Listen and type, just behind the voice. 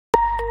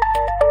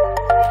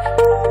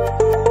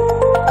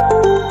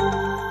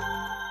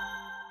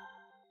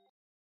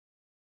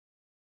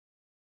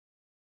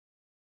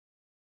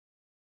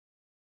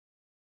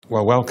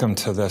Well, welcome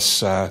to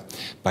this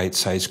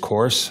bite-sized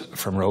course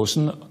from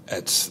Rosen.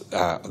 It's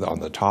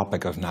on the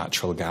topic of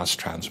natural gas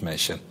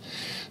transmission.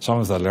 Some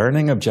of the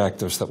learning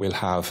objectives that we'll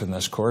have in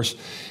this course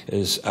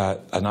is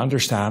an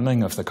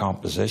understanding of the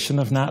composition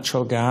of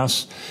natural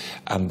gas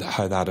and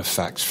how that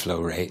affects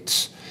flow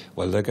rates.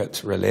 We'll look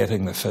at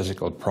relating the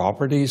physical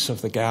properties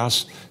of the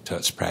gas to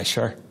its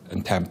pressure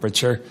and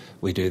temperature.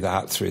 We do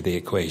that through the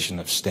equation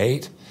of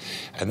state.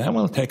 And then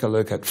we'll take a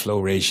look at flow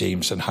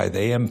regimes and how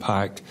they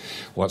impact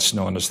what's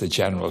known as the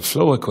general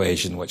flow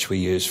equation, which we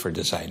use for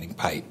designing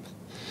pipe.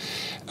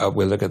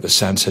 We'll look at the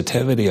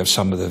sensitivity of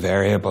some of the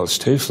variables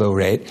to flow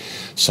rate,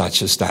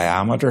 such as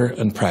diameter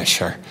and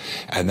pressure.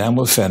 And then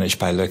we'll finish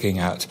by looking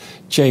at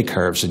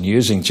J-curves and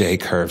using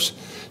J-curves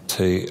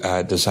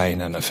to design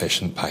an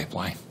efficient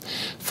pipeline.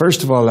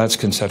 First of all, let's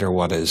consider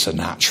what is a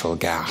natural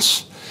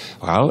gas.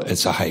 Well,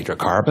 it's a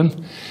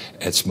hydrocarbon.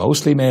 It's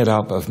mostly made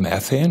up of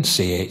methane,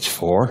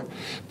 CH4,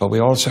 but we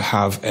also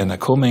have in a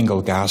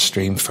commingled gas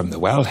stream from the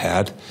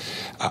wellhead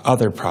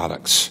other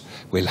products.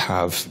 We'll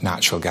have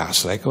natural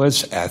gas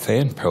liquids,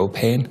 ethane,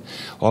 propane,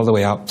 all the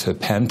way up to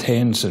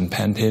pentanes and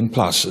pentane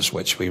pluses,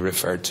 which we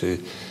refer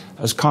to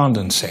as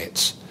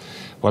condensates.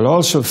 We'll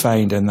also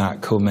find in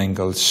that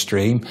commingled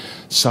stream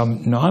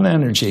some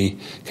non-energy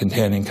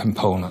containing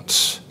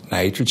components.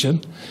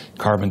 Nitrogen,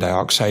 carbon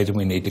dioxide, and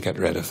we need to get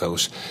rid of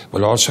those.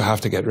 We'll also have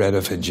to get rid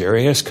of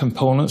injurious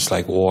components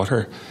like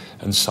water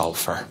and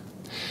sulfur.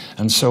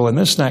 And so in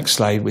this next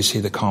slide, we see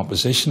the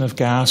composition of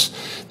gas,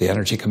 the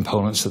energy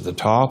components at the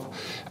top,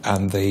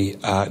 and the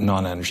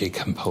non-energy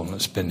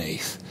components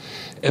beneath.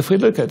 If we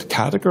look at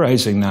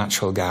categorizing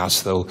natural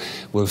gas, though,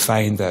 we'll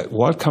find that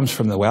what comes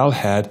from the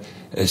wellhead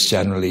is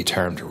generally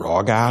termed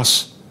raw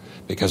gas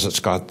because it's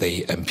got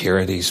the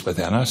impurities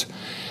within it.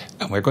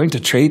 And we're going to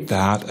treat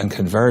that and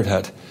convert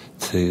it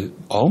to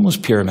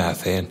almost pure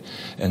methane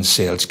in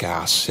sales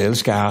gas.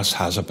 Sales gas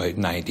has about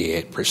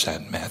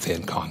 98%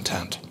 methane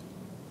content.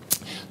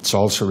 It's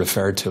also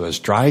referred to as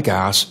dry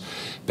gas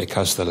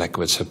because the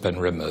liquids have been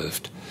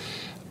removed.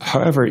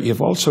 However,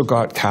 you've also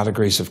got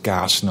categories of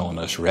gas known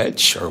as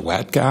rich or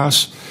wet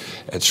gas.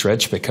 It's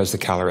rich because the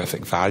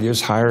calorific value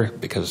is higher,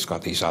 because it's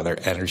got these other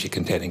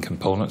energy-containing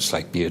components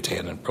like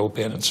butane and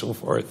propane and so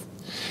forth.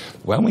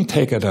 When we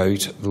take it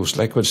out, those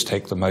liquids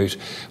take them out,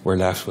 we're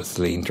left with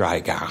lean dry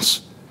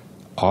gas.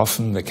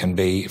 Often there can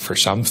be, for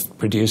some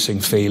producing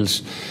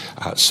fields,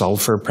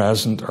 sulfur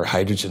present or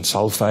hydrogen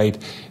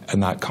sulfide,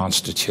 and that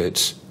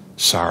constitutes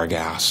sour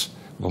gas.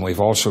 When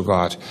we've also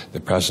got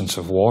the presence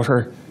of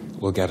water,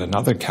 we'll get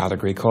another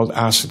category called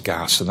acid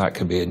gas, and that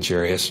can be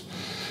injurious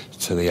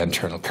to the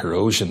internal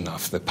corrosion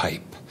of the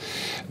pipe.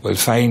 We'll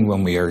find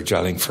when we are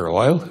drilling for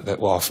oil that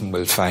often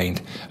we'll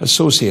find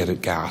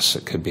associated gas.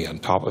 It could be on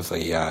top of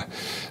the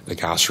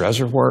gas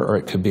reservoir, or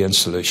it could be in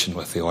solution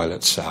with the oil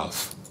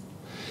itself.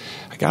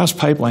 A gas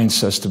pipeline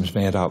system is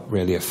made up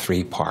really of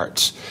three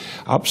parts.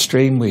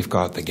 Upstream, we've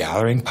got the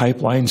gathering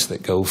pipelines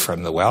that go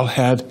from the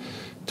wellhead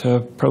to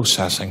a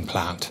processing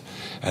plant.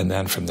 And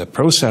then from the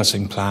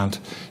processing plant,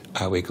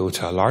 we go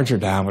to a larger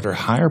diameter,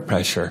 higher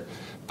pressure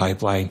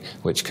pipeline,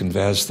 which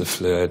conveys the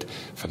fluid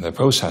from the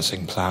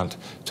processing plant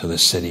to the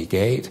city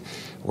gate,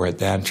 where it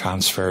then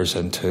transfers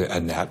into a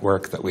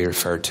network that we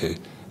refer to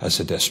as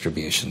a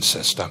distribution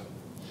system.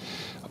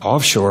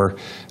 Offshore,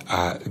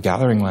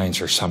 gathering lines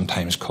are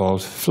sometimes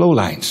called flow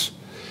lines.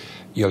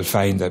 You'll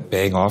find that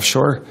being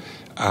offshore,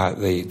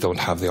 they don't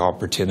have the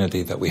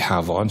opportunity that we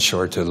have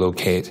onshore to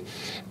locate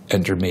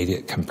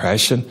intermediate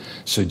compression.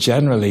 So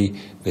generally,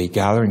 the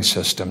gathering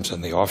systems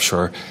in the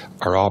offshore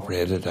are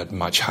operated at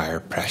much higher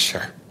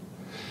pressure.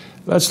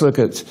 Let's look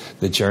at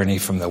the journey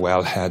from the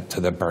wellhead to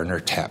the burner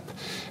tip,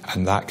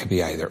 and that could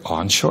be either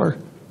onshore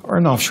or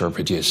an offshore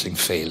producing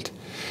field.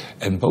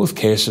 In both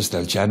cases,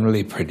 they'll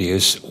generally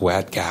produce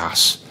wet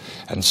gas,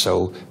 and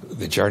so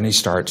the journey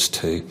starts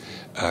to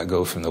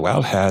go from the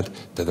wellhead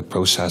to the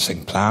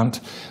processing plant,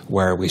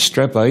 where we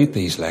strip out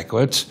these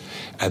liquids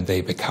and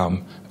they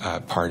become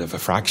part of a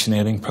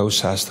fractionating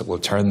process that will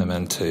turn them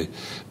into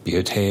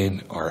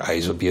butane or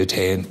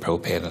isobutane,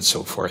 propane and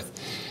so forth,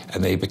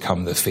 and they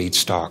become the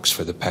feedstocks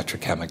for the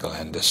petrochemical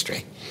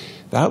industry.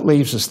 That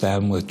leaves us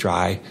then with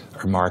dry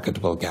or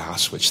marketable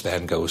gas, which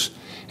then goes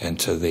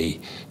into the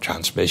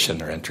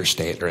transmission or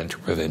interstate or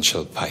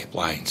interprovincial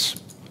pipelines.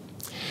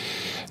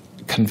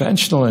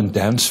 Conventional and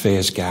dense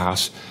phase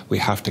gas we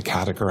have to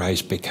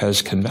categorize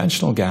because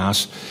conventional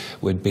gas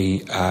would be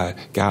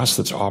gas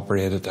that's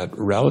operated at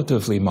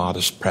relatively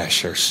modest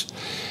pressures.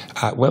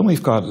 When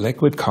we've got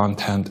liquid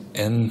content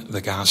in the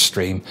gas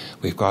stream,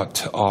 we've got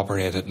to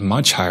operate at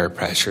much higher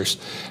pressures,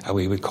 and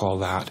we would call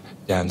that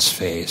dense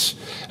phase.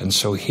 And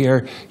so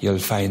here you'll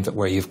find that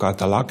where you've got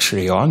the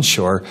luxury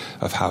onshore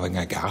of having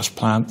a gas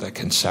plant that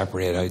can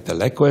separate out the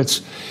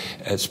liquids,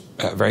 it's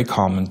very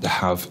common to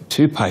have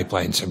two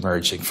pipelines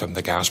emerging from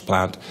the gas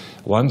plant,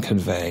 one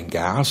conveying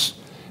gas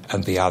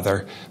and the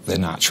other the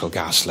natural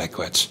gas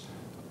liquids.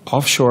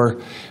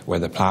 Offshore, where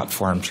the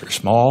platforms are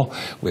small,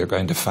 we're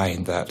going to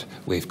find that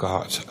we've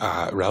got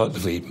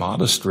relatively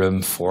modest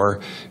room for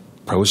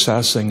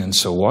processing, and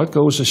so what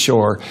goes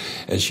ashore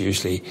is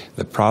usually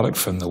the product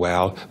from the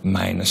well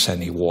minus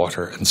any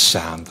water and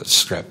sand that's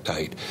stripped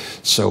out.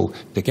 So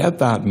to get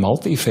that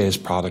multi-phase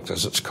product,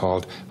 as it's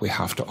called, we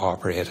have to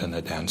operate in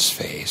a dense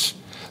phase.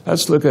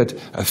 Let's look at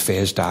a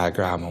phase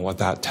diagram and what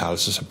that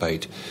tells us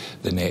about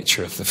the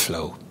nature of the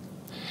flow.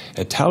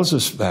 It tells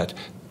us that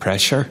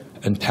pressure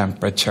and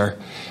temperature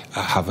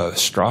have a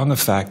strong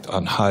effect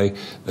on how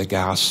the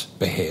gas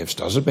behaves.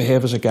 Does it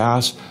behave as a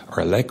gas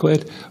or a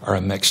liquid or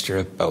a mixture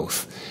of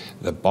both?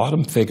 The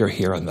bottom figure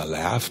here on the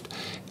left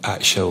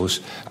shows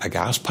a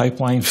gas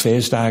pipeline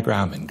phase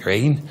diagram in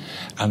green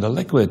and a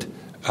liquid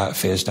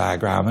phase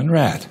diagram in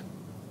red.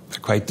 They're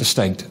quite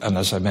distinct, and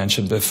as I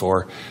mentioned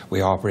before,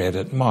 we operate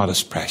at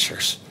modest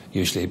pressures,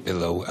 usually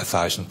below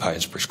 1,000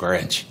 pounds per square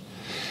inch.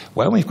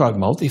 When we've got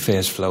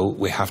multi-phase flow,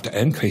 we have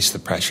to increase the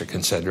pressure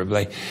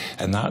considerably,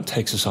 and that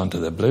takes us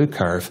onto the blue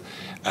curve,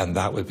 and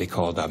that would be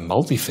called a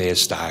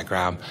multi-phase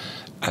diagram,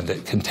 and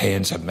it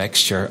contains a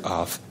mixture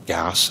of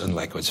gas and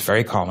liquids.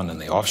 Very common in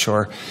the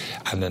offshore,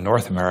 and in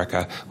North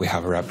America, we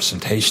have a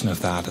representation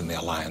of that in the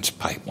Alliance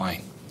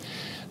pipeline.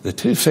 The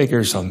two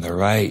figures on the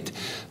right,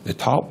 the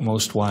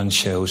topmost one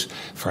shows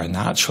for a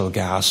natural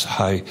gas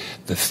how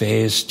the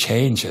phase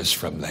changes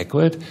from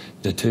liquid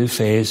to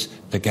two-phase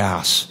to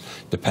gas,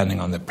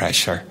 depending on the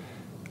pressure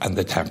and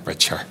the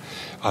temperature.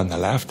 On the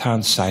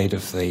left-hand side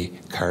of the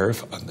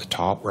curve, on the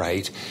top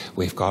right,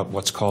 we've got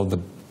what's called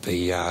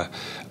the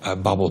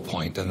bubble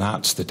point, and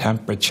that's the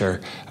temperature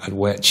at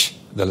which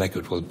the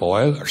liquid will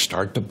boil or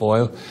start to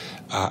boil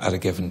at a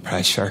given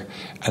pressure.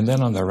 And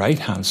then on the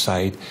right-hand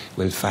side,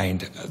 we'll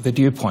find the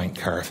dew point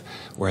curve,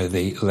 where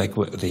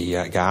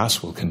the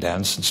gas will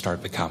condense and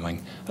start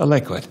becoming a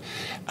liquid.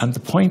 And the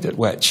point at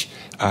which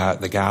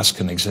the gas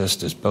can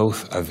exist as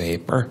both a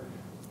vapor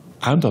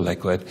and a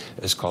liquid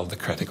is called the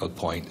critical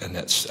point, and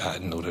it's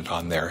noted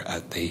on there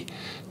at the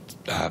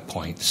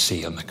point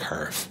C on the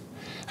curve.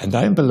 And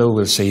down below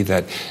we'll see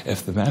that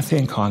if the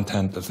methane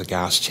content of the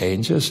gas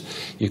changes,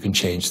 you can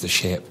change the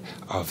shape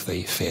of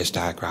the phase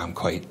diagram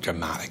quite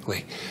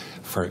dramatically.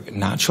 For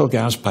natural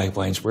gas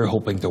pipelines, we're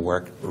hoping to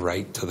work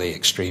right to the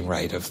extreme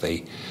right of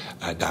the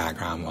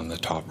diagram on the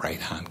top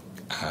right-hand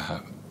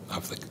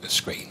of the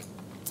screen.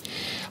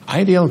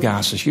 Ideal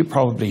gases, you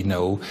probably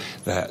know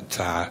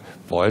that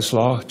Boyle's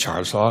law,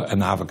 Charles' law,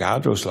 and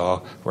Avogadro's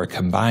law were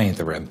combined.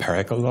 They were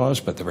empirical laws,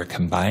 but they were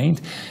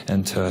combined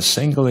into a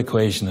single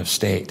equation of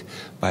state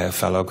by a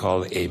fellow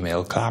called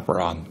Emil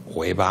Clapeyron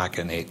way back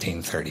in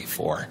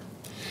 1834.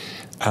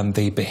 And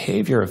the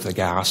behavior of the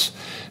gas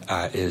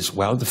is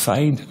well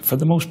defined, for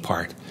the most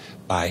part,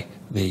 by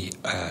the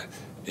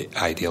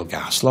ideal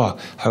gas law.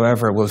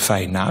 However, we'll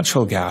find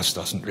natural gas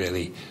doesn't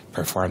really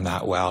perform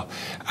that well,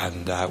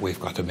 and we've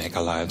got to make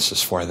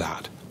allowances for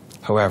that.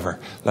 However,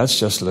 let's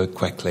just look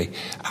quickly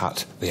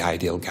at the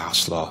ideal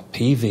gas law.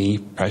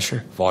 PV,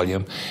 pressure,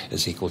 volume,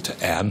 is equal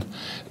to N,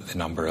 the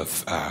number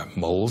of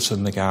moles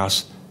in the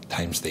gas,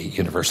 times the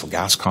universal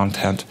gas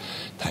content,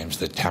 times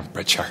the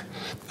temperature.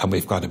 And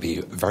we've got to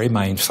be very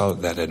mindful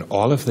that in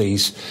all of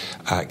these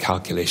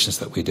calculations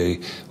that we do,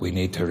 we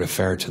need to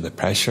refer to the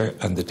pressure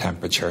and the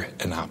temperature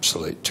in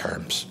absolute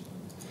terms.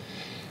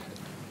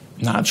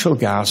 Natural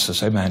gas,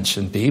 as I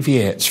mentioned,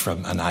 deviates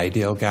from an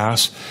ideal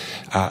gas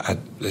at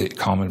the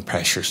common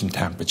pressures and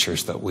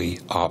temperatures that we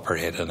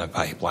operate in a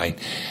pipeline.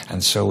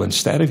 And so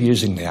instead of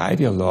using the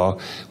ideal law,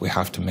 we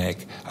have to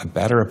make a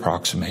better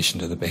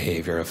approximation to the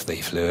behavior of the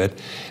fluid.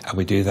 And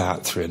we do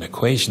that through an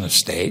equation of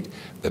state,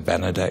 the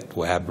Benedict,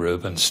 Webb,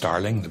 Rubin,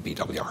 Starling, the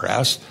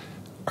BWRS,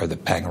 or the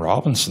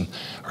Peng-Robinson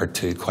are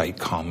two quite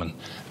common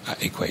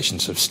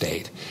equations of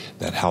state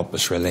that help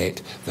us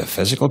relate the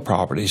physical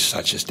properties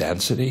such as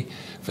density,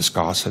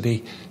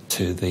 viscosity,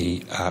 to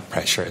the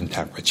pressure and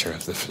temperature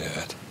of the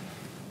fluid.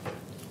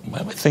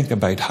 When we think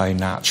about how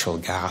natural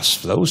gas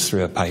flows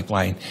through a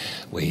pipeline,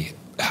 we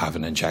have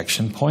an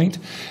injection point,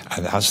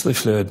 and as the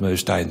fluid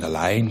moves down the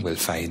line, we'll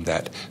find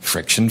that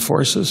friction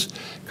forces,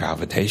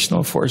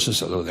 gravitational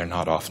forces, although they're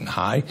not often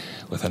high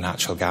with a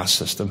natural gas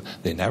system,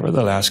 they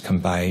nevertheless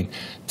combine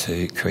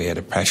to create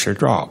a pressure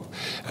drop.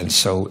 And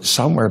so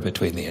somewhere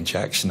between the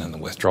injection and the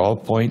withdrawal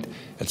point,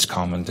 it's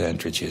common to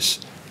introduce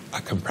a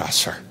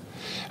compressor.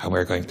 And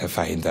we're going to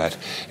find that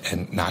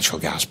in natural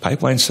gas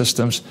pipeline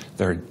systems,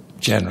 there are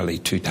generally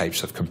two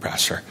types of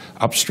compressor.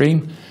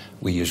 Upstream,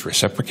 we use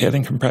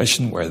reciprocating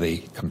compression, where the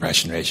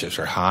compression ratios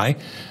are high,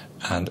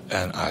 and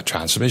a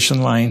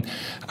transmission line,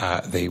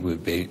 they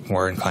would be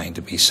more inclined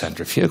to be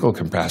centrifugal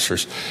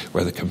compressors,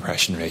 where the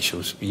compression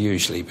ratio is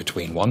usually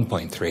between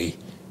 1.3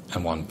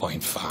 and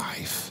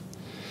 1.5.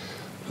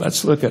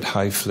 Let's look at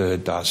how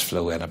fluid does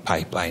flow in a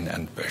pipeline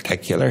in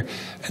particular.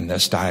 In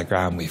this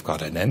diagram, we've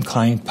got an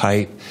inclined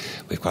pipe,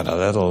 we've got a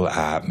little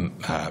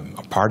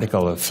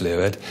particle of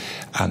fluid,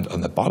 and on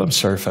the bottom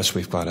surface,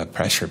 we've got a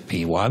pressure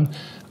P1,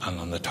 and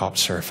on the top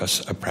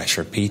surface, a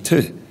pressure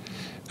P2.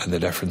 And the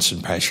difference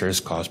in pressure is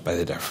caused by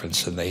the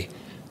difference in the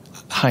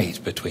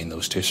height between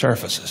those two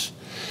surfaces.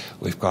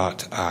 We've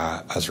got,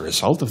 as a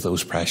result of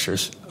those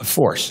pressures, a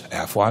force,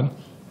 F1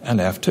 and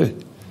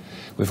F2.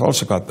 We've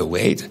also got the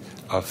weight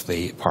of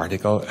the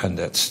particle, and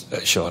it's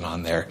shown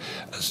on there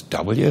as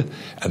W,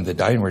 and the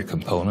downward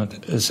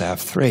component is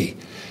F3.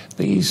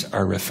 These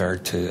are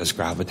referred to as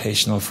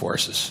gravitational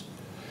forces.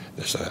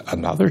 There's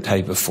another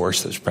type of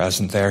force that's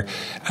present there,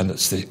 and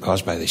it's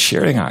caused by the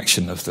shearing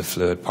action of the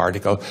fluid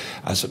particle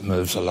as it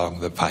moves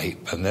along the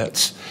pipe, and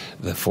that's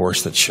the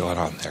force that's shown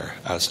on there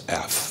as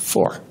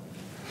F4.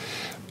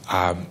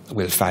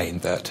 We'll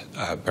find that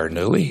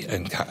Bernoulli,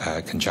 in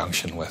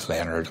conjunction with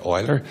Leonhard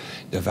Euler,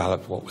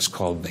 developed what was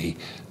called the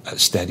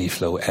steady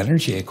flow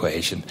energy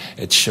equation.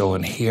 It's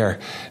shown here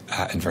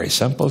in very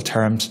simple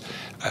terms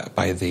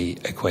by the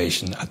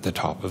equation at the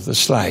top of the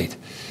slide.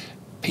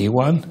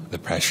 P1, the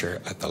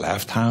pressure at the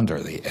left hand,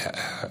 or the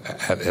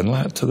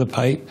inlet to the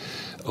pipe,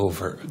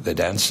 over the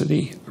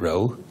density,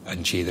 rho,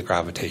 and g, the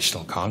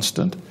gravitational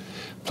constant,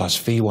 plus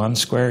V1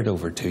 squared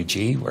over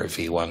 2g, where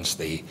V1's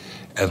the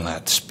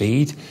inlet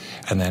speed,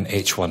 and then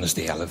H1 is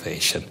the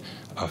elevation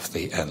of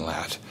the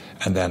inlet.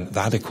 And then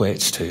that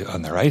equates to,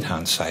 on the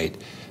right-hand side,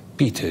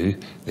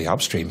 P2, the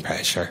upstream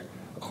pressure,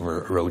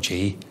 over rho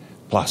g,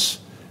 plus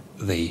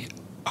the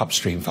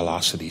upstream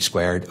velocity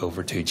squared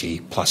over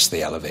 2g plus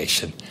the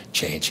elevation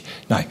change.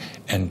 Now,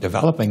 in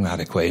developing that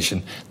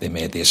equation, they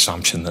made the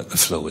assumption that the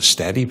flow is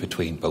steady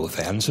between both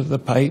ends of the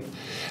pipe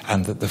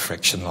and that the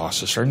friction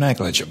losses are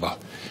negligible.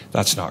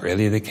 That's not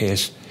really the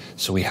case,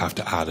 so we have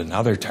to add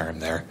another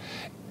term there,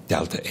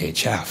 delta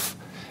HF,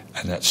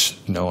 and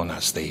it's known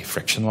as the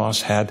friction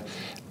loss head,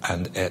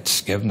 and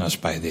it's given us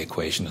by the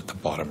equation at the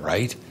bottom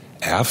right,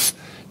 F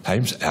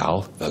times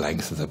L, the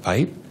length of the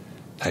pipe,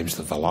 times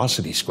the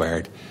velocity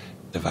squared,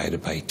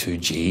 divided by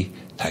 2g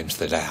times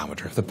the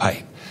diameter of the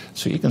pipe.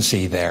 So you can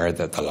see there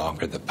that the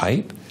longer the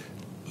pipe,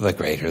 the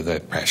greater the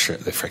pressure,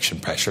 the friction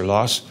pressure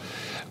loss.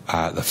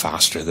 The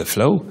faster the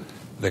flow,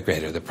 the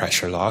greater the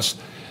pressure loss.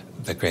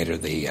 The greater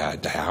the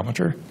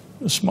diameter,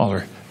 the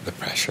smaller the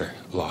pressure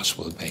loss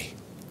will be.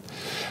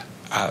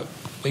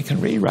 We can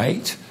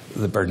rewrite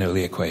the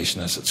Bernoulli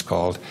equation, as it's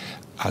called,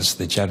 as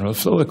the general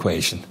flow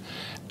equation.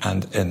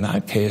 And in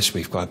that case,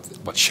 we've got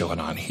what's shown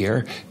on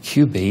here.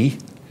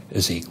 QB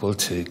is equal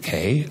to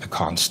K, a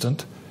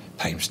constant,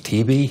 times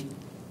TB,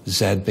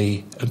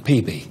 ZB, and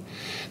PB.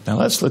 Now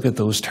let's look at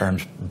those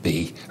terms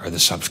B, or the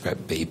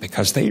subscript B,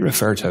 because they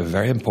refer to a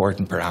very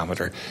important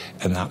parameter,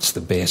 and that's the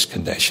base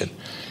condition.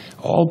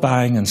 All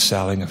buying and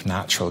selling of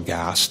natural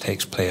gas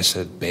takes place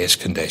at base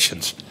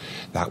conditions.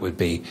 That would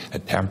be a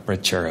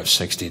temperature of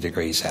 60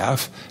 degrees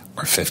F,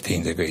 or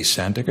 15 degrees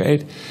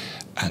centigrade,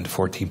 and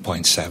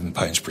 14.7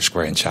 pounds per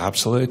square inch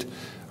absolute,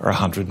 or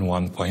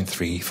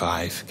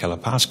 101.35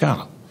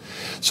 kilopascal.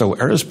 So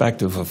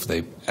irrespective of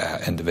the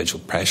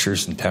individual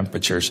pressures and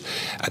temperatures,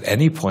 at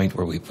any point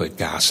where we put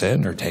gas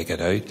in or take it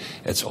out,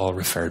 it's all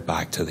referred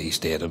back to these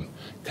datum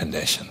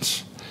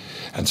conditions.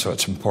 And so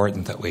it's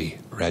important that we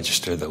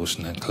register those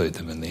and include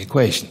them in the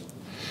equation.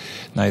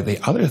 Now, the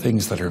other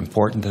things that are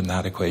important in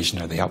that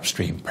equation are the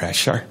upstream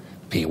pressure,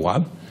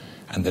 P1,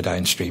 and the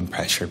downstream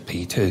pressure,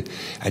 P2.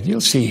 And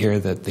you'll see here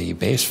that the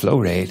base flow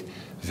rate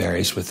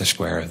varies with the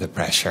square of the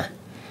pressure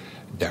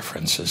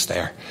differences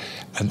there.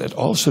 And it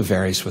also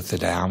varies with the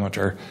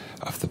diameter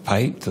of the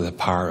pipe to the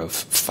power of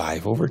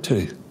 5 over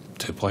 2,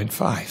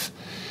 2.5.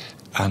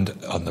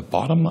 And on the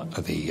bottom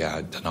of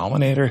the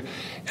denominator,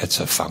 it's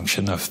a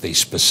function of the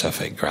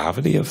specific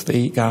gravity of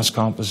the gas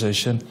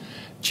composition,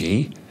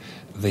 G,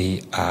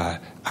 the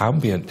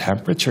ambient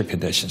temperature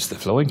conditions, the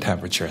flowing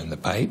temperature in the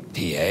pipe,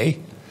 TA,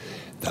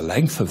 the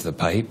length of the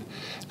pipe,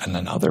 and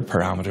another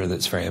parameter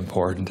that's very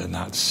important, and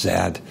that's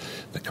Z,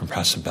 the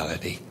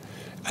compressibility.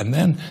 And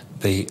then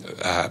the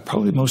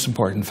probably most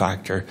important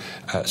factor,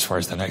 as far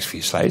as the next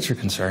few slides are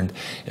concerned,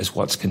 is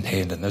what's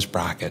contained in this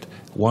bracket,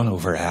 1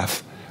 over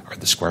F, or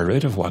the square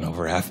root of 1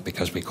 over F,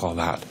 because we call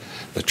that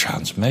the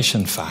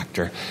transmission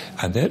factor,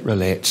 and it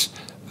relates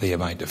the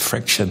amount of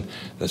friction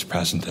that's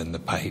present in the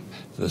pipe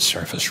to the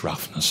surface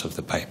roughness of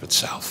the pipe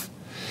itself.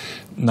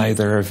 Now,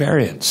 there are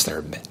variants. There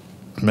are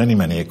many,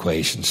 many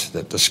equations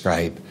that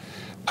describe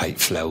pipe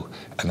flow,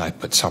 and I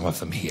put some of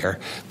them here,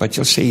 but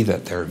you'll see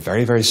that they're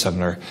very, very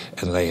similar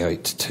in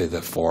layout to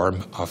the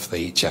form of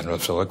the general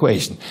flow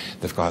equation.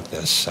 They've got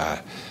this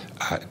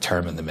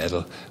term in the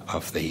middle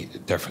of the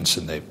difference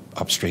in the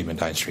upstream and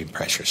downstream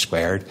pressure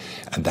squared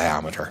and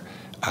diameter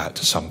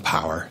to some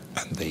power,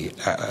 and the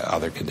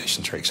other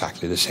conditions are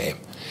exactly the same.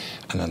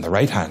 And in the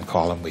right-hand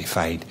column, we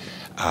find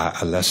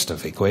a list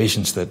of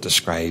equations that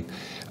describe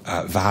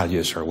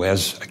values or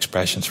ways,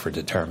 expressions for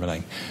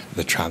determining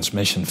the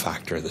transmission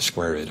factor, the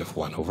square root of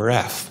 1 over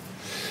F.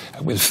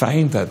 And we'll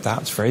find that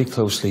that's very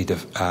closely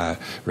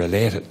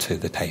related to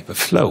the type of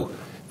flow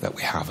that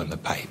we have in the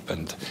pipe.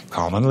 And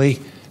commonly,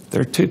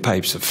 there are two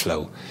types of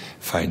flow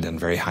found in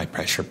very high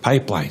pressure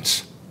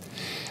pipelines.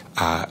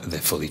 The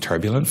fully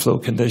turbulent flow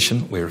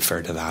condition, we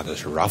refer to that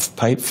as rough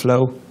pipe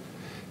flow.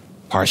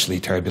 Partially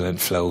turbulent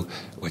flow,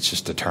 which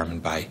is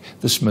determined by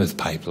the smooth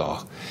pipe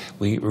law.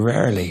 We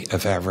rarely,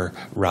 if ever,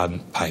 run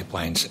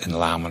pipelines in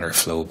laminar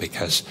flow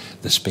because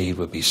the speed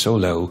would be so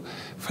low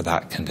for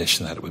that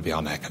condition that it would be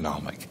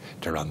uneconomic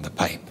to run the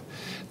pipe.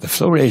 The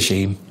flow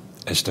regime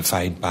is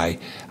defined by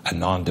a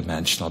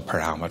non-dimensional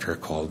parameter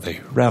called the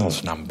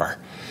Reynolds number,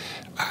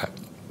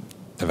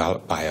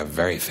 developed by a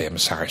very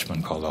famous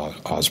Irishman called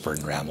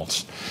Osborne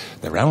Reynolds.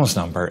 The Reynolds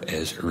number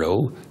is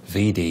rho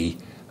Vd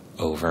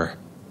over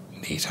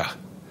neta,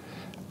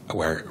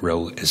 where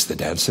rho is the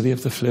density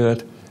of the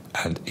fluid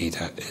and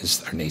neta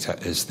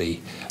is the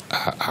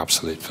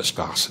absolute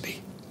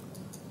viscosity.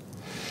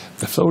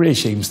 The flow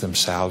regimes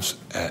themselves,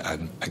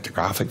 in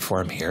pictographic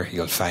form here,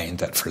 you'll find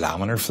that for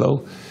laminar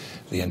flow,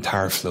 the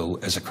entire flow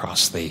is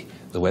across the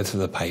width of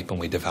the pipe, and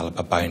we develop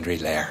a boundary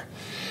layer.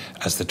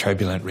 As the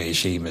turbulent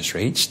regime is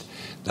reached,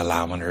 the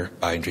laminar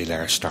boundary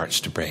layer starts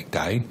to break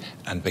down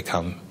and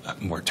become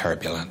more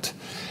turbulent.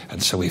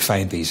 And so we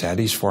find these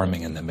eddies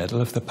forming in the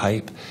middle of the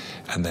pipe,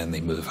 and then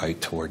they move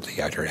out toward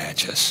the outer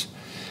edges.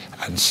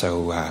 And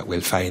so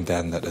we'll find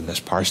then that in this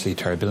partially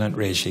turbulent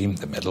regime,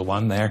 the middle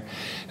one there,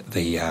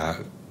 the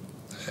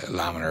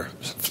laminar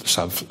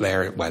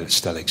sublayer, while it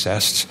still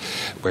exists,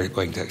 we're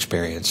going to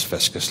experience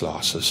viscous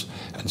losses.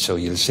 And so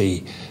you'll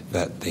see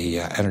that the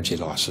energy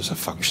loss is a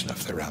function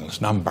of the Reynolds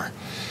number.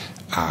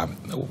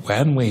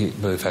 When we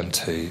move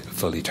into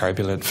fully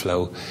turbulent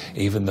flow,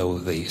 even though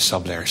the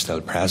sublayer is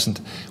still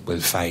present,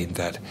 we'll find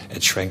that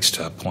it shrinks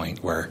to a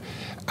point where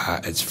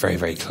it's very,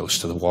 very close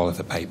to the wall of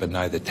the pipe, and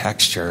now the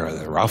texture or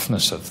the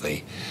roughness of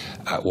the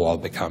wall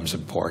becomes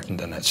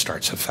important, and it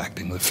starts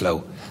affecting the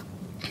flow.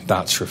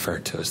 That's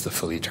referred to as the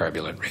fully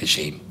turbulent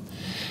regime.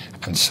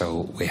 And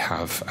so we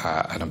have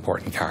an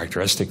important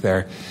characteristic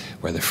there,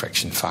 where the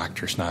friction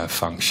factor is now a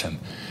function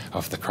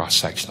of the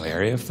cross-sectional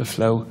area of the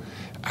flow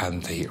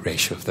and the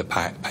ratio of the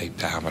pipe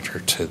diameter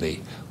to the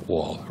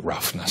wall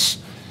roughness.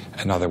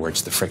 In other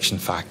words, the friction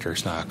factor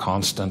is now a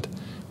constant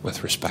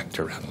with respect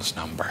to Reynolds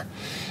number.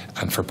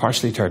 And for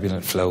partially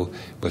turbulent flow,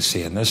 we'll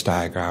see in this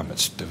diagram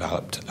it's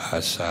developed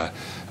as a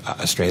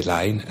straight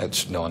line.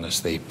 It's known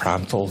as the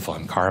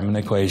Prandtl-von Karman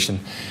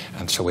equation,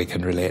 and so we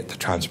can relate the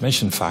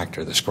transmission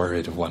factor, the square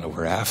root of 1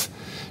 over f,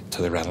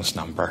 to the Reynolds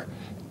number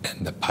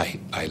in the pipe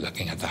by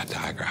looking at that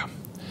diagram.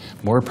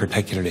 More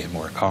particularly and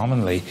more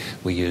commonly,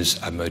 we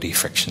use a Moody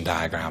friction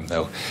diagram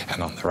though,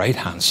 and on the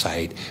right-hand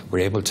side, we're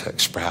able to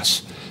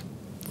express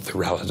the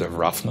relative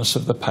roughness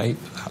of the pipe.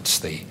 That's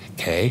the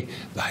K,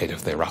 the height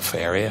of the rough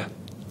area,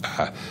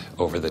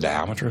 over the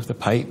diameter of the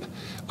pipe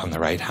on the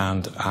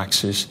right-hand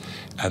axis,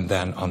 and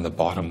then on the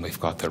bottom we've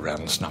got the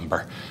Reynolds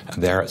number,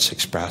 and there it's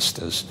expressed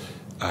as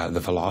the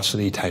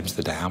velocity times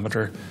the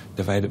diameter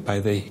divided by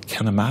the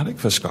kinematic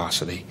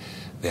viscosity,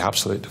 the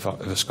absolute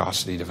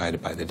viscosity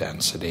divided by the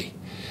density,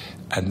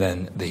 and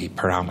then the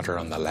parameter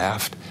on the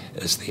left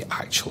is the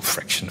actual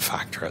friction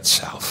factor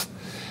itself.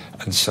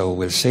 And so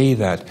we'll see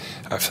that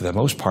for the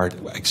most part,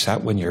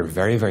 except when you're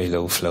very, very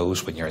low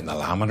flows, when you're in the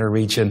laminar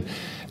region,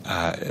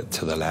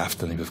 to the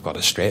left, and then we've got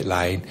a straight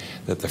line,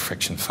 that the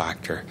friction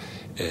factor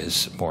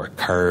is more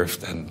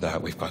curved, and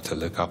we've got to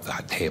look up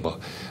that table.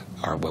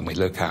 Or when we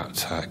look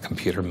at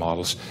computer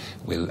models,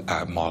 we'll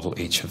model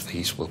each of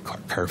these, we'll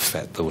curve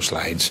fit those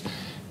lines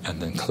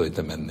and include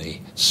them in the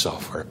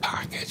software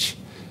package.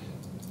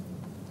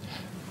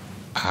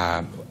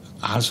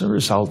 As a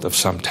result of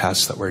some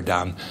tests that were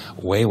done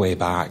way, way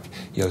back,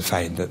 you'll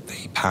find that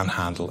the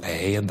Panhandle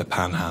A and the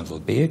Panhandle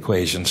B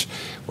equations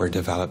were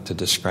developed to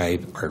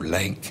describe or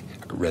link,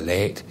 or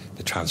relate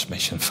the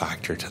transmission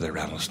factor to the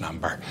Reynolds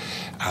number.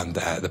 And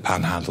the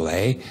Panhandle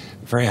A,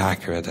 very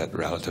accurate at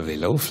relatively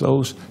low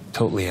flows,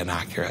 totally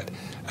inaccurate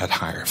at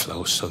higher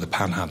flows. So the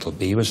Panhandle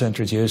B was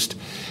introduced,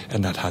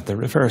 and that had the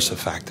reverse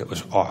effect. It was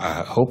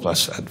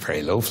hopeless at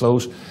very low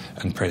flows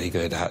and pretty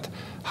good at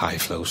high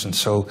flows. And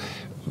so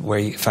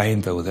we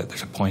find, though, that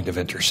there's a point of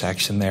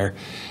intersection there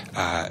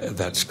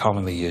that's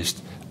commonly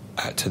used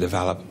to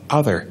develop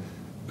other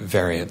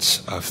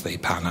variants of the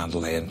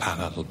Panhandle A and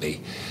Panhandle B.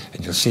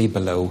 And you'll see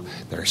below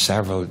there are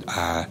several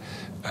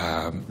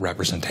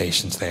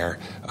representations there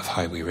of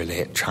how we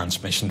relate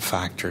transmission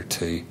factor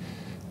to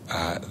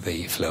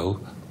the flow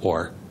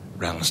or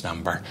Reynolds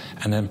number.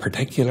 And in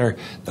particular,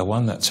 the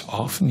one that's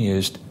often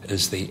used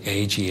is the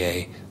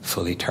AGA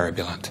fully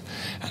turbulent.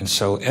 And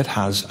so it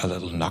has a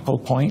little knuckle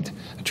point,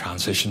 a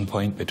transition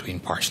point between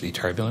partially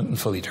turbulent and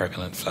fully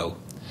turbulent flow.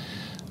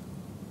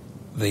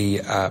 The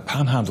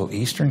Panhandle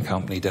Eastern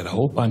Company did a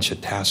whole bunch of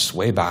tests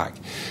way back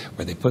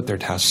where they put their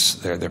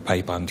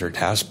pipe under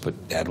test,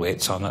 put dead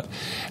weights on it,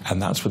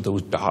 and that's what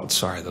those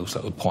dots are, those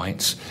little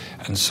points.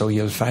 And so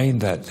you'll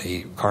find that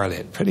they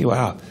correlate pretty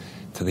well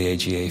to the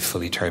AGA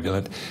fully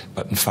turbulent,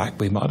 but in fact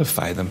we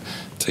modify them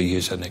to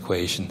use an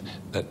equation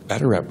that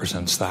better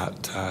represents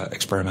that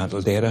experimental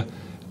data,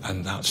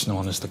 and that's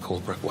known as the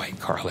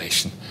Colebrook-White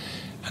correlation.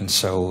 And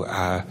so,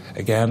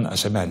 again,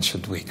 as I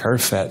mentioned, we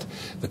curve fit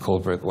the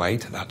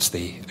Colebrook-White, that's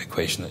the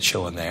equation that's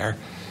shown there,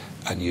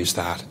 and use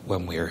that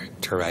when we're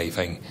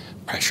deriving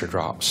pressure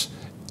drops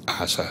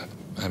as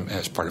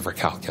part of our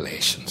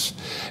calculations.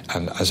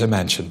 And as I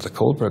mentioned, the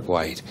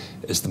Colebrook-White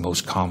is the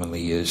most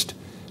commonly used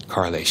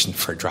correlation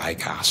for dry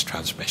gas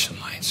transmission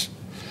lines.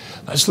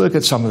 Let's look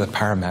at some of the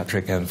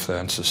parametric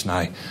influences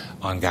now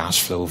on gas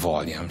flow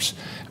volumes.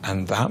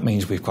 And that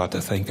means we've got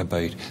to think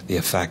about the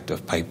effect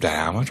of pipe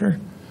diameter,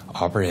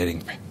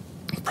 operating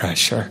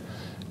pressure,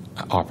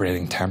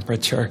 operating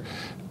temperature,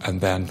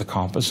 and then the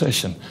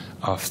composition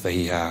of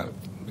the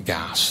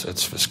gas,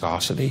 its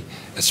viscosity,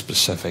 its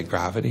specific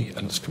gravity,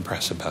 and its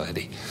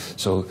compressibility.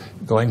 So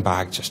going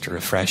back just to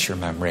refresh your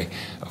memory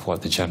of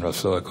what the general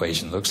flow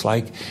equation looks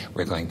like,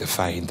 we're going to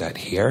find that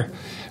here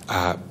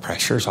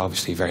pressure is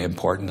obviously very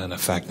important in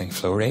affecting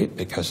flow rate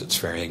because it's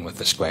varying with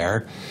the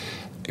square.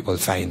 We'll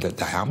find that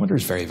diameter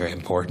is very, very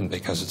important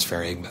because it's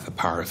varying with the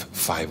power of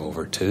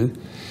 5/2.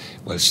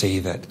 We'll see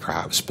that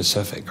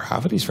specific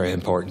gravity is very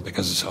important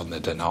because it's on the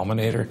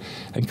denominator,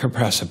 and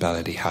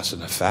compressibility has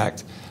an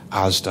effect,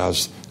 as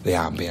does the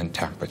ambient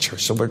temperature.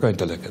 So we're going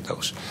to look at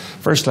those.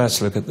 First,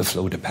 let's look at the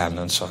flow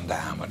dependence on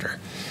diameter.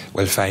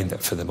 We'll find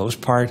that for the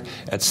most part,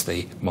 it's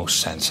the most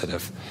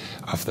sensitive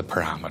of the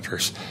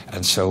parameters.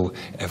 And so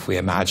if we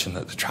imagine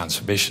that the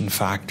transmission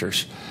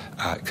factors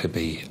could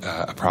be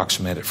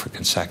approximated for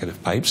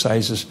consecutive pipe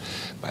sizes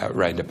by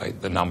around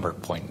about the number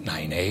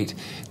 0.98,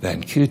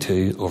 then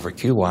Q2 over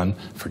Q1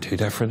 for two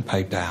different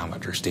pipe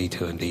diameters,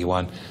 D2 and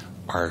D1,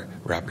 are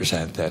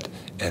represented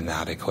in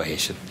that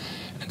equation.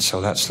 And so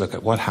let's look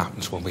at what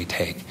happens when we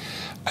take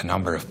a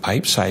number of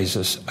pipe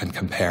sizes and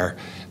compare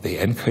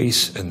the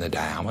increase in the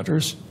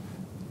diameters,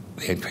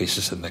 the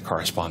increases in the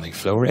corresponding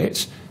flow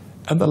rates,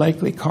 and the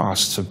likely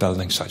costs of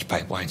building such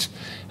pipelines.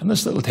 And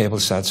this little table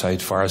sets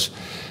out for us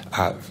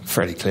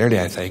fairly clearly,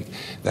 I think,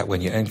 that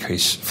when you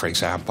increase, for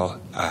example,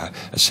 a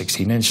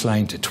 16-inch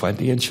line to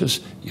 20 inches,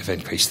 you've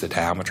increased the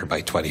diameter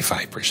by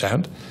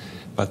 25%,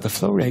 but the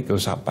flow rate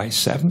goes up by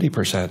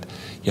 70%,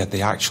 yet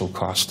the actual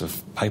cost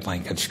of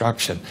pipeline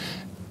construction,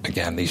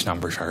 again, these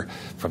numbers are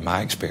from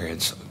my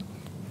experience,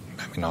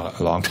 maybe not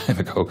a long time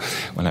ago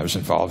when I was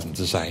involved in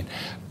design,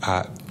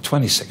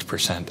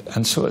 26%.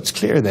 And so it's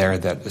clear there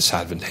that it's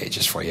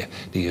advantageous for you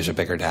to use a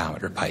bigger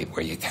diameter pipe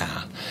where you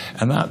can.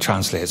 And that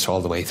translates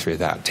all the way through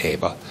that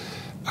table,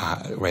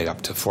 right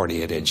up to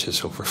 48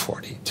 inches over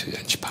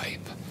 42-inch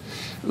pipe.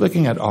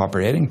 Looking at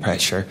operating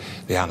pressure,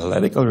 the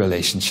analytical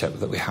relationship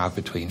that we have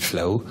between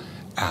flow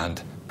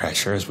and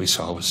pressure, as we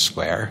saw, was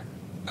square,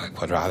 a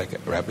quadratic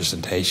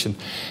representation.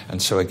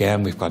 And so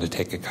again, we've got to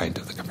take account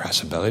of the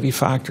compressibility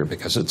factor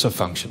because it's a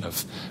function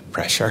of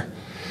pressure.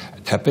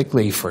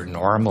 Typically, for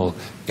normal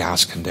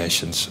gas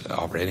conditions,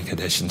 operating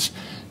conditions,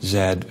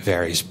 Z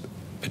varies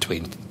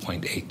between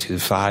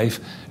 0.825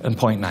 and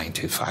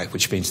 0.925,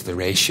 which means the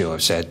ratio of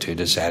Z2 to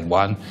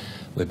Z1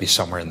 would be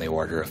somewhere in the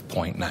order of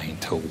 0.9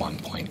 to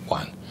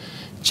 1.1.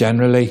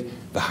 Generally,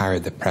 the higher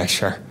the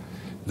pressure,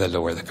 the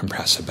lower the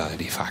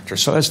compressibility factor.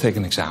 So let's take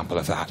an example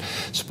of that.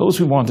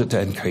 Suppose we wanted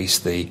to increase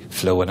the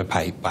flow in a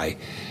pipe by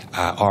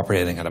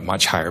operating at a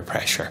much higher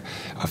pressure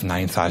of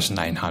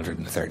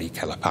 9,930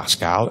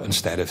 kilopascal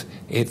instead of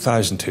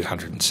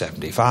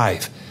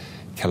 8,275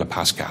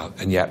 kilopascal,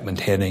 and yet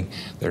maintaining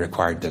the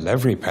required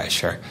delivery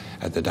pressure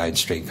at the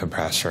downstream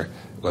compressor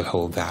will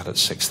hold that at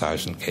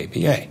 6,000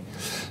 kPa.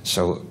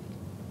 So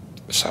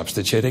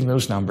substituting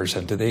those numbers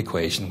into the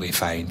equation, we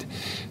find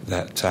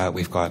that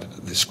we've got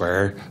the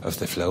square of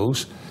the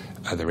flows,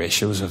 the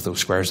ratios of those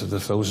squares of the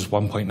flows is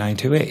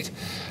 1.928.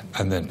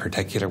 And in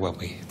particular, when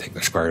we take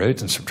the square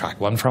root and subtract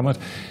 1 from it,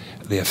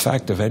 the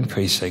effect of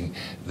increasing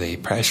the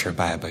pressure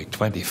by about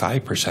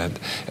 25%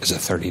 is a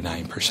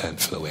 39%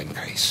 flow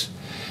increase.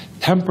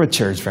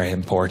 Temperature is very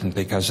important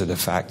because it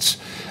affects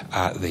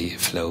the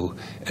flow.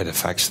 It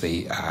affects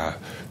the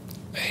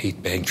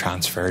heat being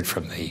transferred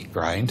from the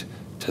ground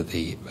to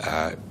the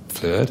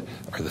fluid,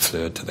 or the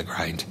fluid to the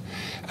ground.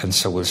 And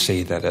so we'll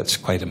see that it's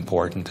quite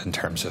important in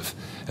terms of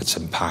its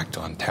impact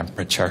on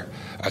temperature,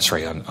 on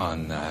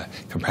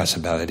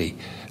compressibility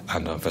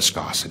and on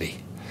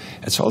viscosity.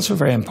 It's also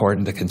very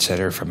important to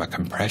consider from a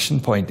compression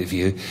point of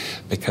view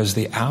because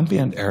the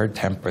ambient air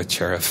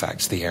temperature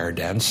affects the air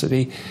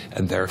density,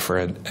 and therefore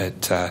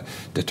it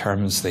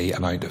determines the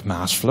amount of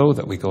mass flow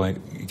that we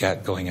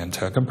get going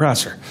into a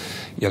compressor.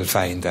 You'll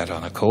find that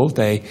on a cold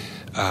day,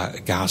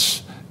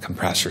 gas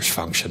compressors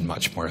function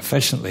much more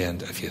efficiently,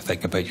 and if you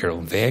think about your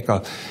own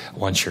vehicle,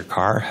 once your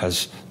car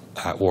has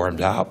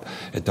warmed up,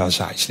 it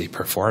does actually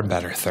perform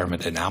better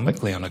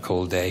thermodynamically on a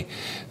cold day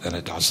than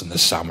it does in the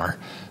summer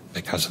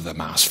because of the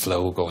mass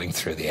flow going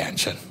through the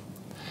engine.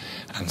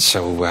 And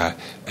so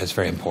it's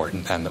very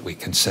important then that we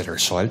consider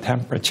soil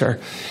temperature,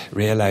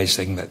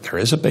 realizing that there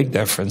is a big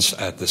difference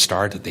at the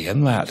start, at the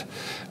inlet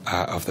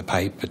of the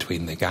pipe,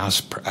 between the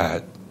gas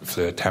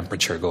fluid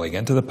temperature going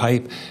into the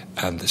pipe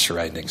and the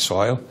surrounding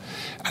soil.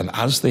 And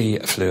as the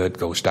fluid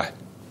goes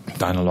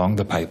down along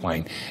the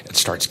pipeline, it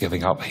starts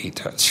giving up heat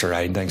to its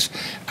surroundings,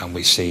 and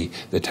we see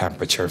the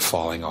temperature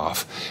falling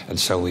off. And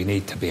so we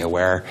need to be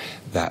aware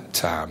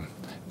that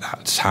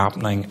that's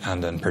happening,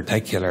 and in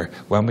particular,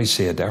 when we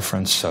see a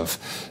difference of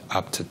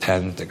up to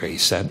 10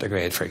 degrees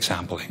centigrade, for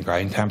example, in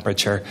ground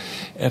temperature,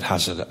 it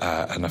has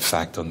an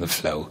effect on the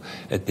flow.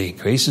 It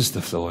decreases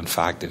the flow. In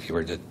fact, if you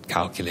were to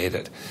calculate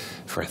it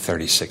for a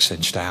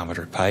 36-inch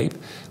diameter pipe,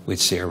 we'd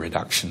see a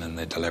reduction in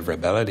the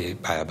deliverability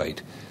by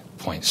about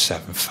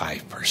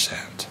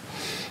 0.75%.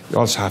 You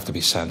also have to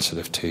be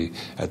sensitive to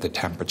the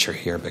temperature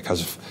here,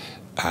 because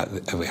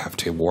if we have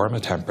too warm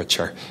a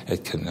temperature,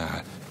 it can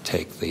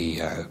take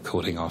the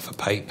coating off a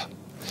pipe.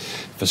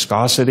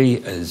 Viscosity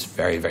is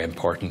very, very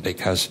important,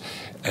 because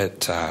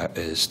it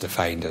is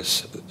defined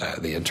as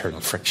the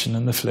internal friction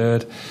in the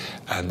fluid,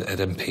 and it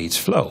impedes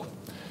flow.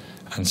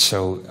 And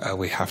so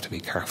we have to be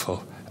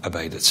careful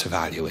about its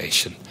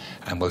evaluation.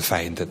 And we'll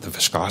find that the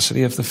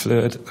viscosity of the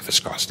fluid, the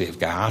viscosity of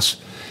gas,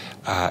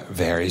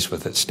 varies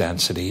with its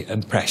density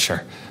and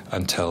pressure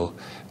until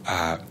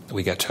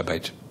we get to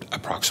about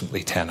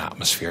approximately 10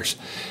 atmospheres,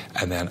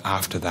 and then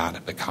after that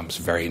it becomes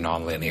very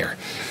nonlinear.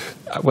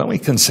 When we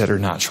consider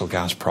natural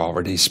gas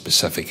properties,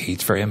 specific heat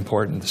is very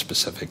important, the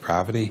specific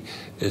gravity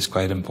is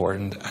quite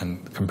important,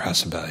 and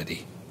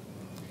compressibility.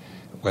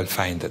 We'll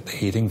find that the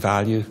heating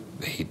value,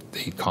 the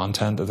heat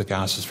content of the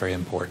gas is very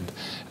important,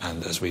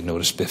 and as we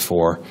noticed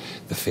before,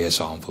 the phase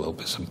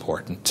envelope is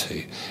important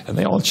too. And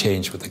they all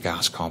change with the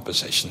gas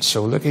composition.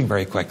 So looking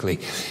very quickly,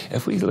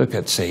 if we look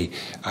at, say,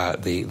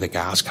 the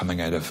gas coming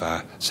out of,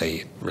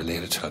 say,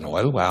 related to an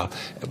oil well,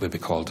 it would be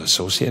called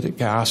associated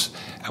gas.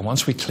 And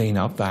once we clean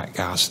up that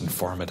gas and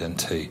form it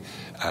into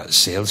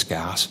sales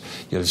gas,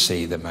 you'll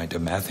see the amount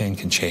of methane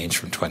can change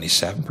from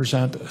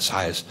 27% as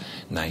high as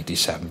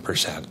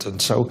 97%.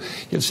 And so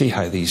you'll see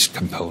how these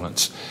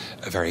components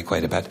vary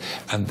quite a bit,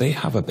 and they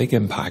have a big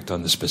impact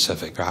on the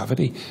specific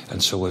gravity,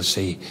 and so we'll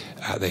see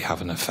they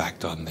have an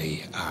effect on the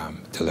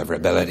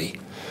deliverability.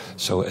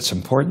 So it's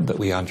important that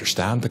we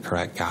understand the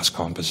correct gas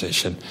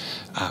composition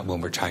when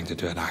we're trying to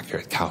do an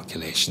accurate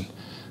calculation,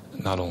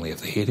 not only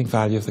of the heating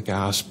value of the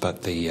gas,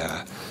 but the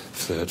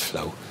fluid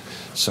flow.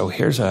 So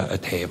here's a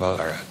table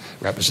or a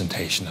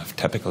representation of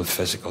typical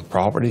physical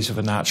properties of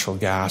a natural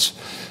gas,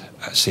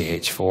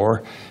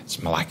 CH4.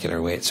 Its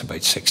molecular weight's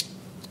about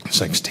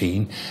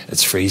 16.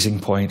 Its freezing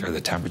point, or the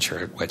temperature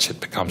at which it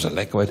becomes a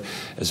liquid,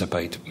 is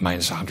about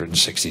minus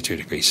 162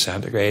 degrees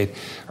centigrade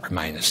or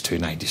minus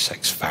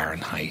 296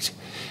 Fahrenheit.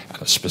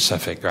 And a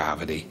specific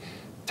gravity,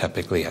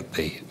 typically at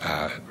the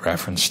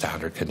reference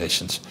standard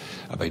conditions,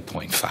 about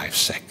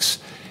 0.56.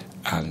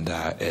 And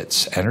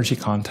its energy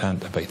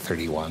content about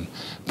 31.6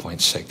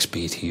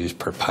 BTUs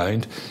per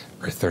pound,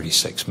 or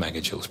 36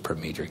 megajoules per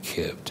meter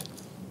cubed.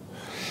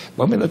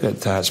 When we look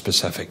at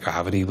specific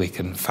gravity, we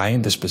can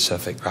find the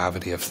specific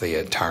gravity of the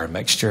entire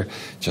mixture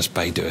just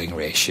by doing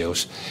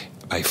ratios,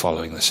 by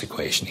following this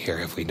equation here.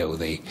 If we know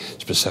the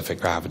specific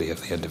gravity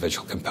of the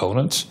individual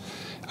components,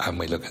 and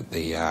we look at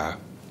the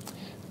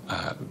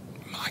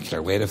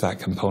molecular weight of that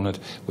component,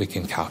 we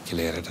can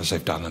calculate it as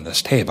I've done in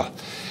this table.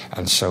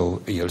 And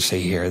so you'll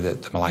see here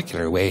that the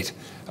molecular weight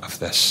of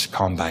this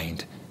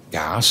combined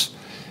gas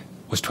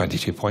was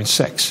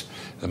 22.6.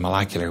 The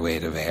molecular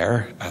weight of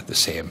air at the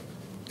same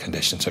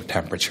conditions of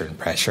temperature and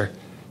pressure,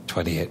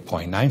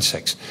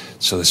 28.96.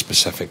 So the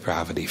specific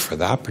gravity for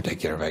that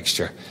particular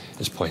mixture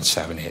is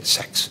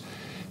 0.786.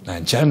 Now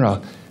in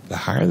general, the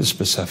higher the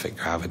specific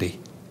gravity,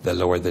 the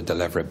lower the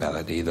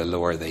deliverability, the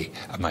lower the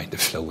amount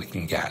of flow we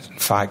can get. In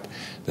fact,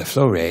 the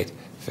flow rate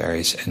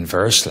varies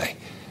inversely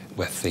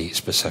with the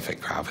specific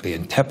gravity,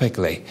 and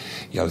typically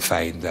you'll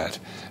find that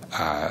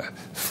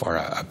for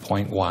a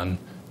 0.1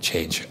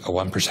 change, a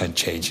 1%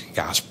 change in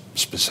gas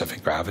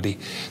specific gravity,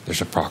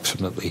 there's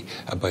approximately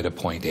about a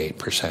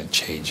 0.8%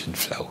 change in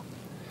flow.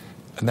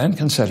 And then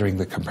considering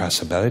the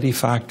compressibility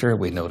factor,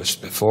 we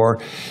noticed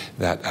before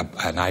that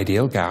an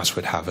ideal gas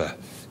would have a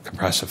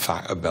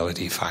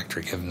compressibility factor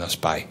given us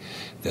by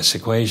this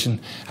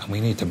equation, and we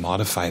need to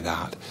modify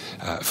that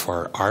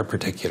for our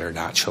particular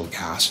natural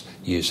gas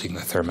using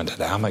the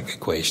thermodynamic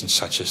equations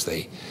such as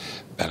the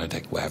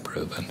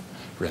Benedict-Webb-Rubin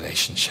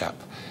relationship.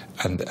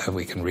 And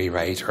we can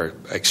rewrite or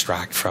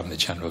extract from the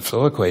general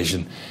flow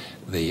equation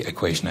the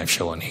equation I've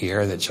shown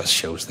here that just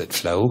shows that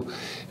flow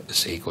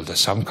is equal to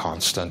some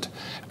constant,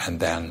 and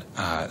then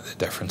the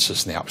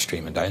differences in the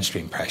upstream and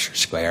downstream pressure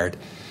squared,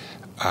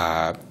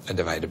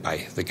 divided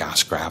by the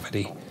gas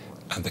gravity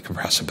and the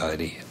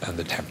compressibility and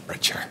the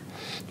temperature.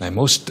 Now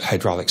most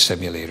hydraulic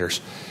simulators,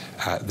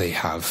 they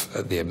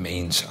have the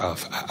means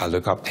of a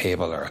lookup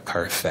table or a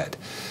curve fit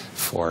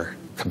for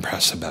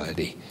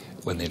compressibility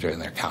when they're doing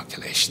their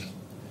calculation.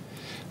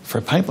 For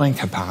pipeline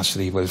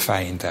capacity, we'll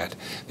find that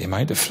the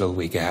amount of flow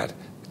we get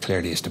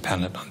clearly is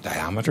dependent on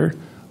diameter,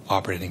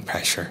 operating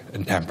pressure,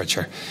 and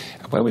temperature.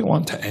 When we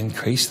want to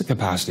increase the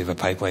capacity of a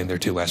pipeline, there are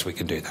two ways we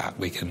can do that.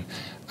 We can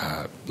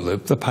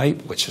loop the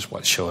pipe, which is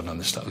what's shown on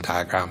this little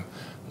diagram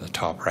on the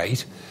top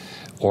right,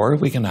 or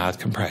we can add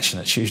compression.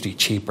 It's usually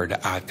cheaper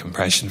to add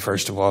compression,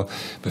 first of all,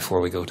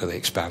 before we go to the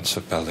expense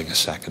of building a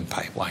second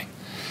pipeline.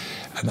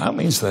 And that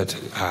means that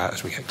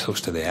as we get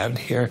close to the end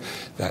here,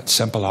 that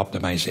simple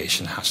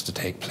optimization has to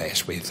take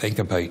place. We think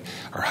about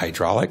our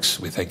hydraulics,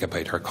 we think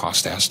about our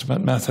cost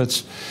estimate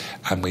methods,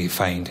 and we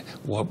find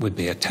what would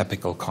be a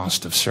typical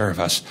cost of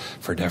service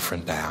for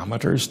different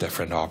diameters,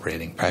 different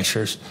operating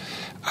pressures,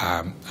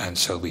 and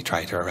so we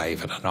try to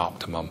arrive at an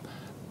optimum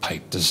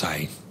pipe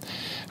design.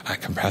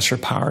 Compressor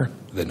power,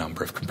 the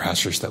number of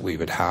compressors that we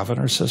would have in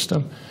our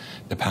system,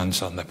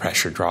 depends on the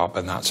pressure drop,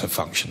 and that's a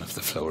function of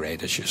the flow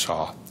rate, as you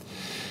saw.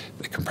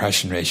 The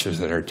compression ratios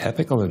that are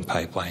typical in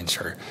pipelines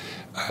or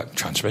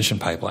transmission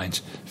pipelines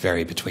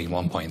vary between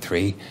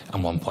 1.3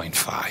 and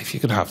 1.5. You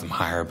can have them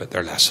higher, but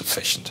they're less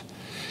efficient.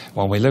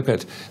 When we look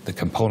at the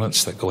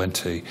components that go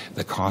into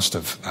the cost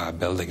of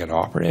building and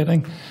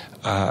operating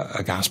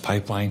a gas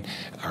pipeline,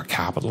 our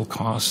capital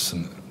costs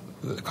and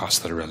the costs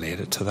that are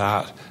related to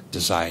that,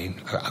 design,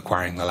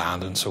 acquiring the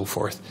land and so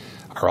forth,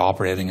 our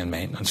operating and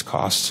maintenance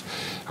costs,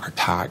 our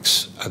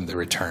tax and the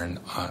return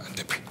on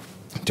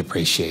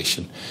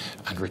depreciation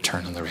and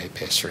return on the rate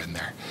base are in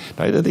there.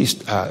 Now, I did these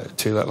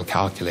two little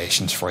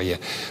calculations for you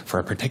for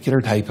a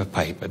particular type of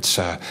pipe. It's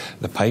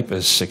the pipe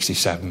is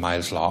 67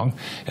 miles long.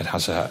 It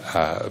has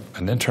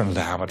an internal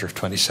diameter of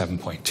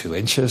 27.2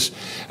 inches,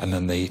 and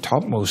then the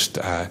topmost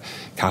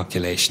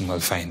calculation will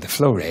find the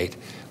flow rate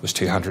was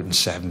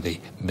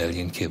 270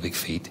 million cubic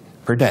feet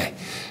per day.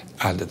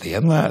 And at the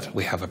inlet,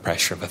 we have a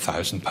pressure of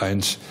 1,000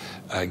 pounds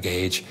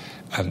gauge,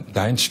 and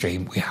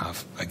downstream we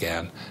have,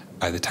 again,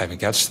 by the time it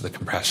gets to the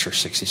compressor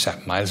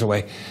 67 miles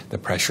away, the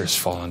pressure has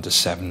fallen to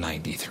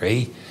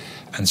 793,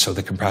 and so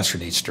the compressor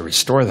needs to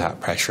restore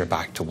that pressure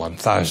back to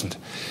 1,000.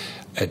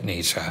 It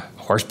needs a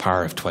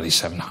horsepower of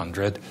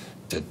 2,700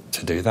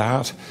 to do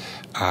that.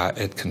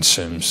 It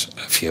consumes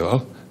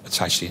fuel.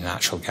 It's actually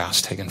natural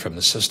gas taken from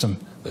the system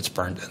that's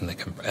burnt in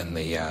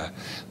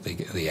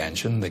the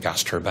engine, the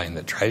gas turbine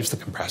that drives the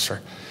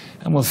compressor.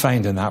 And we'll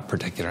find in that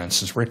particular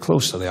instance we're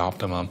close to the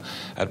optimum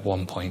at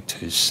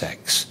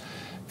 1.26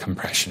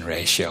 compression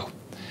ratio.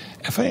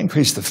 If I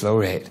increase the flow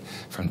rate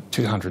from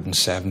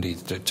 270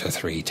 to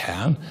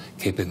 310,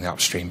 keeping the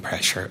upstream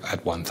pressure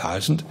at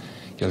 1,000,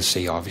 you'll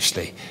see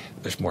obviously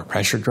there's more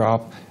pressure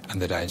drop,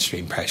 and the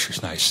downstream pressure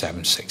is now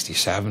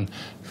 767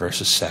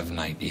 versus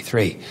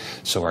 793.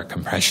 So our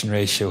compression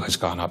ratio has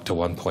gone up to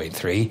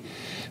 1.3.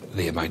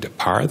 The amount of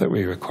power that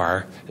we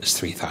require is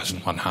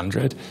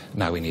 3,100.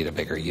 Now we need a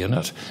bigger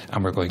unit,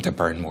 and we're going to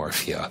burn more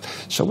fuel.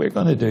 So we're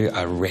going to do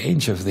a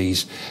range of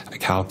these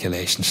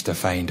calculations to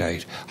find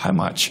out how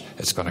much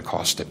it's going to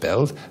cost to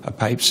build a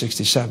pipe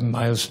 67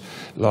 miles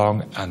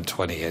long and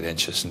 28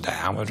 inches in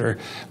diameter,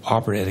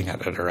 operating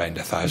at around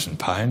 1,000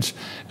 pounds,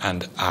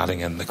 and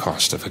adding in the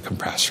cost of a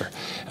compressor.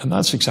 And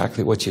that's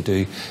exactly what you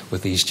do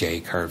with these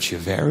J-curves. You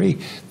vary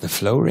the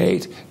flow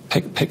rate,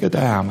 pick a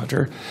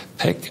diameter,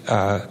 pick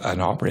an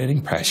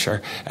operating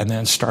pressure, and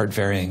then start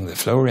varying the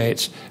flow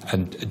rates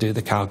and do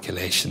the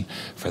calculation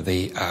for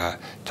the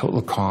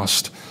total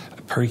cost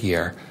per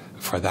year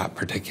for that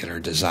particular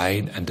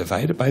design and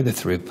divide it by the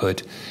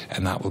throughput,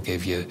 and that will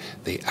give you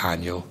the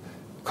annual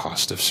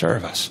cost of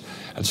service.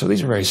 And so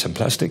these are very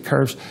simplistic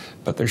curves,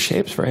 but their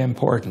shape's very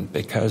important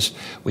because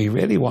we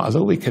really want,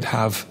 although we could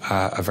have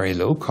a very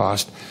low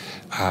cost,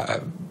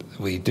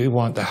 we do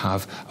want to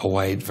have a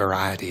wide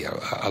variety,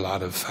 a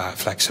lot of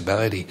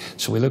flexibility.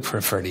 So we look for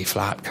a fairly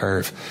flat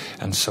curve.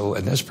 And so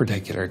in this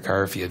particular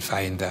curve, you'd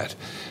find that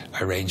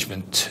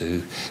arrangement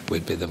 2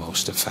 would be the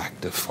most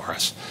effective for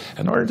us.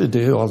 In order to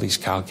do all these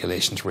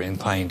calculations, we're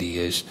inclined to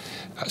use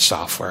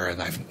software, and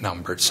I've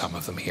numbered some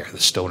of them here: the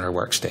Stoner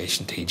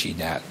Workstation,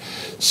 TGNet,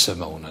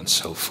 Simone, and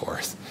so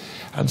forth.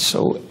 And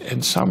so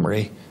in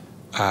summary,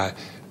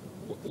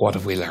 what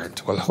have we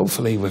learned? Well,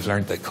 hopefully we've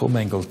learned that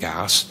commingled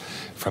gas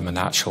from a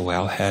natural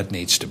wellhead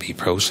needs to be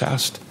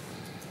processed.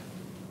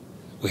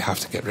 We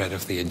have to get rid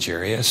of the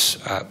injurious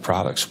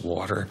products,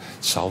 water,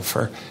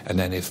 sulfur,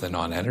 and any of the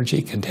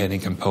non-energy containing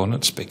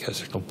components, because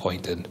there's no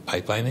point in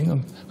pipelining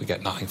them. We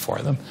get nothing for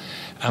them.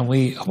 And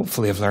we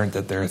hopefully have learned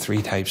that there are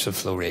 3 types of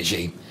flow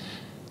regime: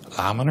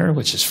 laminar,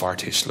 which is far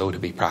too slow to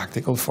be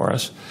practical for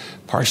us;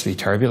 partially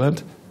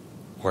turbulent,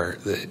 where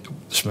the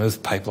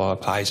smooth pipe law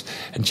applies,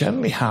 and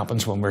generally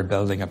happens when we're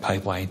building a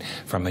pipeline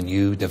from a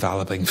new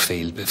developing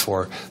field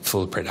before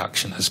full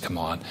production has come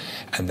on.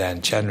 And then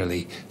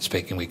generally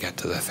speaking, we get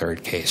to the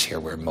third case here,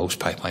 where most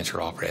pipelines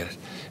are operated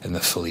in the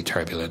fully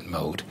turbulent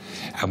mode.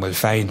 And we'll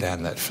find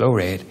then that flow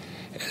rate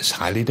is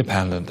highly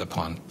dependent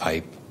upon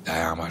pipe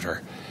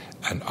diameter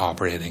and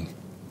operating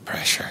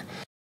pressure.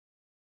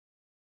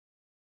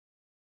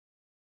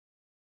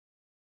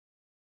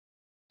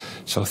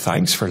 So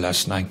thanks for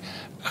listening,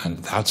 and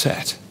that's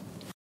it.